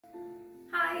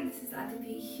this is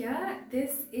Aditi here.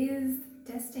 This is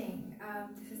testing.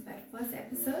 This is my first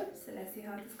episode, so let's see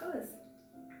how this goes.